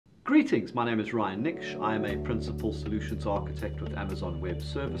Greetings, my name is Ryan Niksch. I am a Principal Solutions Architect with Amazon Web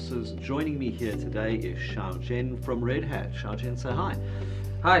Services. Joining me here today is Shaozen from Red Hat. Shaozen, say hi.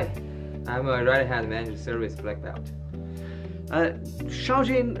 Hi, I'm a Red Hat Managed Service Black Belt.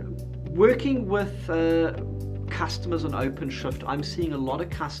 Shaozen, working with customers on OpenShift, I'm seeing a lot of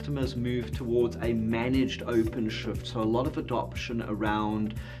customers move towards a managed OpenShift, so a lot of adoption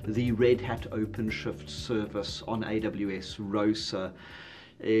around the Red Hat OpenShift service on AWS ROSA.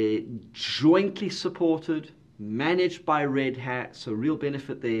 Jointly supported, managed by Red Hat, so real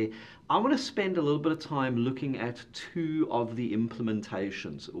benefit there. I want to spend a little bit of time looking at two of the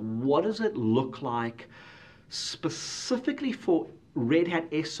implementations. What does it look like specifically for Red Hat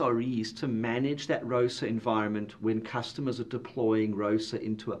SREs to manage that ROSA environment when customers are deploying ROSA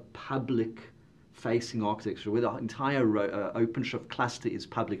into a public facing architecture where the entire OpenShift cluster is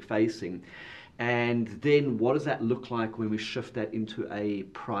public facing? And then what does that look like when we shift that into a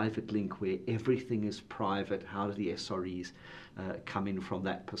private link where everything is private? How do the SREs come in from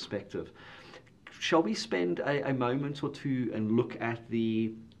that perspective? Shall we spend a moment or two and look at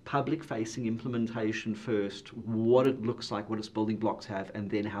the public-facing implementation first, what it looks like, what its building blocks have, and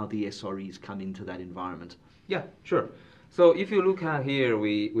then how the SREs come into that environment? Yeah, sure. So if you look at here,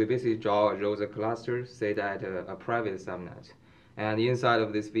 we basically draw a ROSA cluster, say that a private subnet. And inside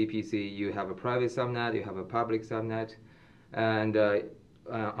of this VPC, you have a private subnet, you have a public subnet, and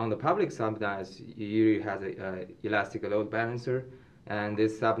on the public subnet, you usually have an elastic load balancer, and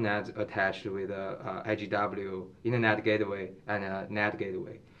this subnet attached with a IGW, Internet Gateway, and a NAT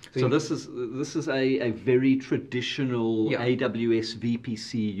gateway. So this is a very traditional AWS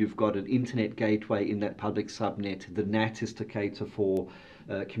VPC. You've got an internet gateway in that public subnet. The NAT is to cater for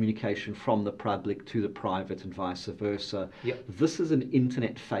communication from the public to the private and vice versa. Yep. This is an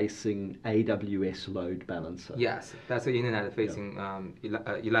internet-facing AWS load balancer. Yes, that's an internet-facing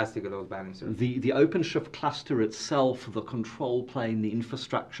elastic load balancer. The OpenShift cluster itself, the control plane, the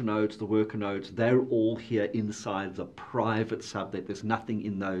infrastructure nodes, the worker nodes, they're all here inside the private subnet. There's nothing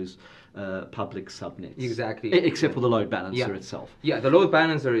in those public subnets. Exactly. Except for the load balancer itself. Yeah, the load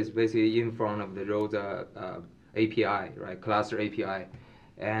balancer is basically in front of the ROSA API, right? Cluster API.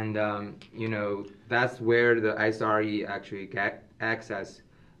 And that's where the SRE actually get access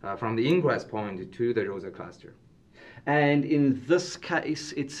from the ingress point to the ROSA cluster. And in this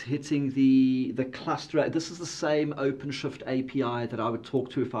case, it's hitting the cluster. This is the same OpenShift API that I would talk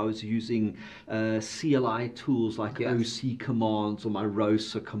to if I was using CLI tools like OC commands or my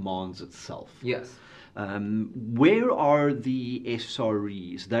ROSA commands itself. Yes. Where are the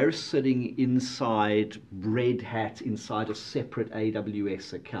SREs? They're sitting inside Red Hat, inside a separate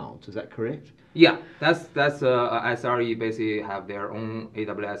AWS account. Is that correct? Yeah, that's SRE basically have their own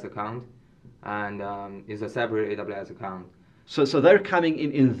AWS account, and it's a separate AWS account. So they're coming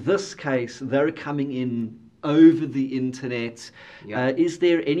in this case, they're coming in over the internet. Yeah. Is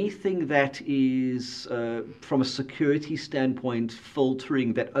there anything that is, from a security standpoint,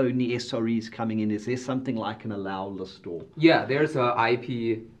 filtering that only SREs coming in? Is there something like an allow list or? Yeah, there's an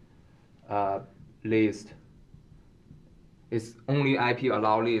IP list. It's only IP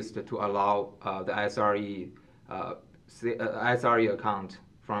allow list to allow the SRE account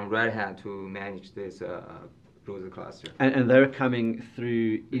from Red Hat to manage this ROSA cluster. And they're coming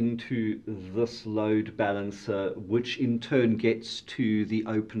through into this load balancer, which in turn gets to the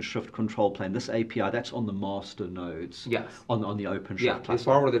OpenShift control plane. This API, that's on the master nodes. Yes. On the OpenShift cluster.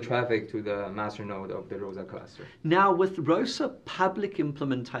 It forward the traffic to the master node of the ROSA cluster. Now, with ROSA public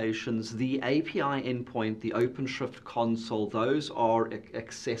implementations, the API endpoint, the OpenShift console, those are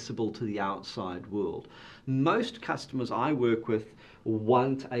accessible to the outside world. Most customers I work with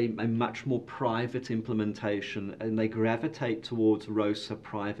want a much more private implementation, and they gravitate towards ROSA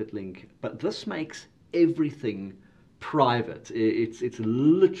private link. But this makes everything private. It's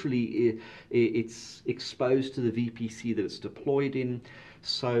literally it's exposed to the VPC that it's deployed in.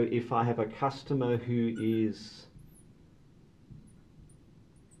 So if I have a customer who is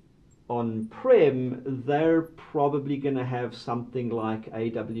on-prem, they're probably going to have something like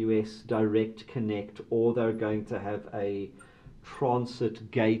AWS Direct Connect, or they're going to have a transit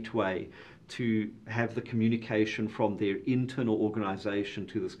gateway to have the communication from their internal organization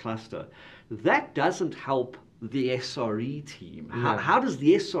to this cluster. That doesn't help the SRE team. How does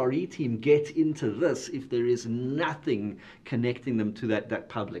the SRE team get into this if there is nothing connecting them to that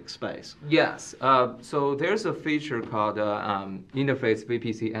public space? Yes. So there's a feature called interface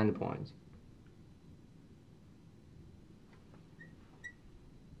VPC endpoint.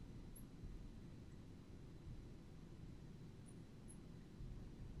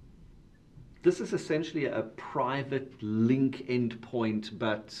 this is essentially a private link endpoint,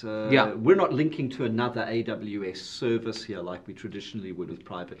 but Yeah. we're not linking to another AWS service here like we traditionally would with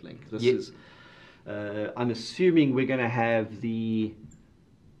private link. This Yeah. is, I'm assuming we're going to have the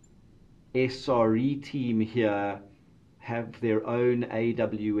SRE team here have their own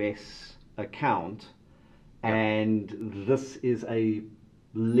AWS account, Yeah. and this is a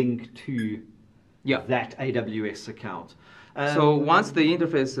link to Yeah. that AWS account. So once the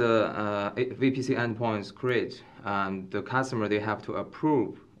interface VPC endpoints create, the customer, they have to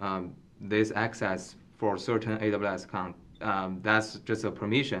approve this access for certain AWS account. That's just a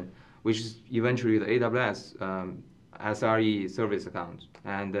permission, which is eventually the AWS SRE service account.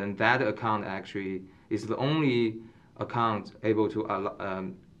 And then that account actually is the only account able to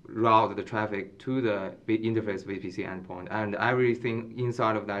route the traffic to the interface VPC endpoint. And everything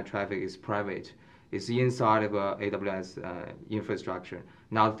inside of that traffic is private. It's inside of a AWS infrastructure,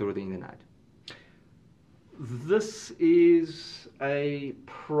 not through the internet. This is a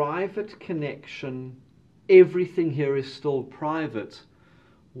private connection. Everything here is still private.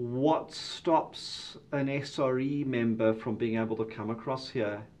 What stops an SRE member from being able to come across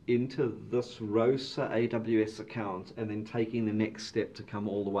here into this ROSA AWS account and then taking the next step to come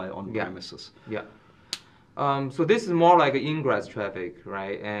all the way on premises? Yeah. So this is more like ingress traffic,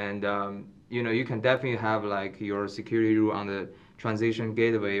 right? And you can definitely have like your security rule on the transition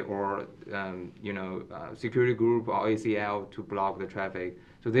gateway or security group or ACL to block the traffic.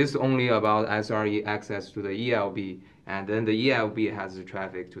 So this is only about SRE access to the ELB, and then the ELB has the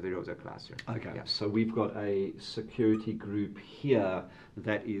traffic to the ROSA cluster. Okay, yeah. So we've got a security group here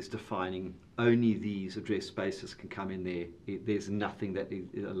that is defining only these address spaces can come in there. There's nothing that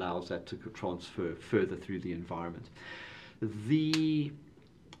allows that to transfer further through the environment. The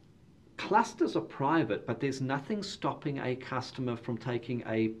clusters are private, but there's nothing stopping a customer from taking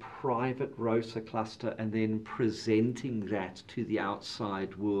a private ROSA cluster and then presenting that to the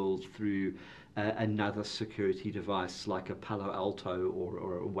outside world through another security device like a Palo Alto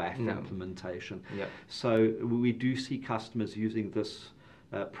or a WAF implementation. Yeah. So we do see customers using this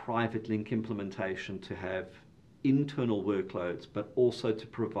private link implementation to have internal workloads, but also to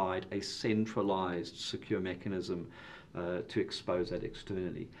provide a centralized secure mechanism to expose that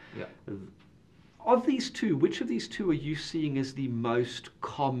externally. Yeah. Of these two, which of these two are you seeing as the most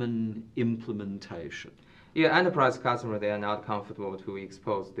common implementation? Yeah, enterprise customer, they are not comfortable to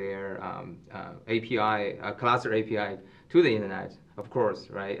expose their API, cluster API to the internet, of course,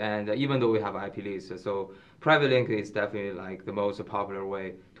 right? And even though we have IP list, so private link is definitely like the most popular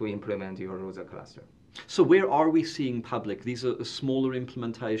way to implement your ROSA cluster. So where are we seeing public? These are smaller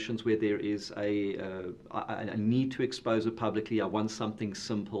implementations where there is a need to expose it publicly. I want something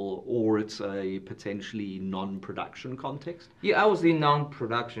simple, or it's a potentially non-production context? Yeah, I would say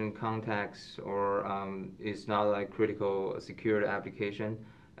non-production context, or it's not like critical secured application.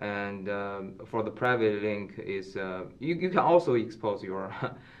 And for the private link is you can also expose your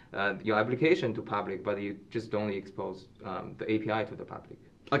your application to public, but you just don't expose the API to the public.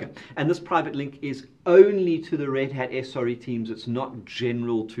 Okay, and this private link is only to the Red Hat SRE teams. It's not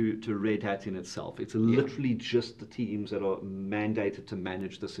general to Red Hat in itself. It's literally just the teams that are mandated to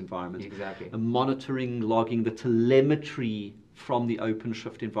manage this environment. Exactly. And monitoring, logging, the telemetry from the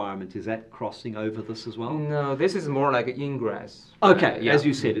OpenShift environment, is that crossing over this as well? No, this is more like ingress. Okay, as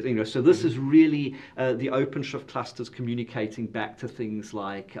you said, it's ingress. So this is really the OpenShift clusters communicating back to things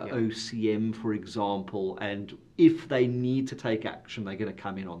like OCM, for example, and if they need to take action, they're going to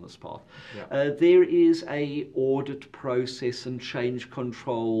come in on this path. There is a audit process and change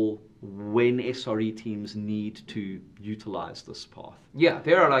control when SRE teams need to utilize this path. Yeah,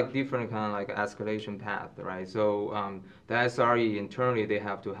 there are like different kind of like escalation path, right? So the SRE internally, they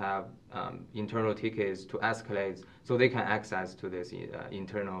have to have internal tickets to escalate so they can access to this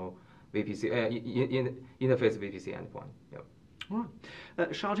internal VPC, interface VPC endpoint. Yep. All right.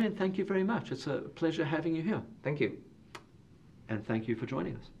 Shaozen, thank you very much. It's a pleasure having you here. Thank you. And thank you for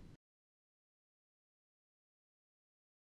joining us.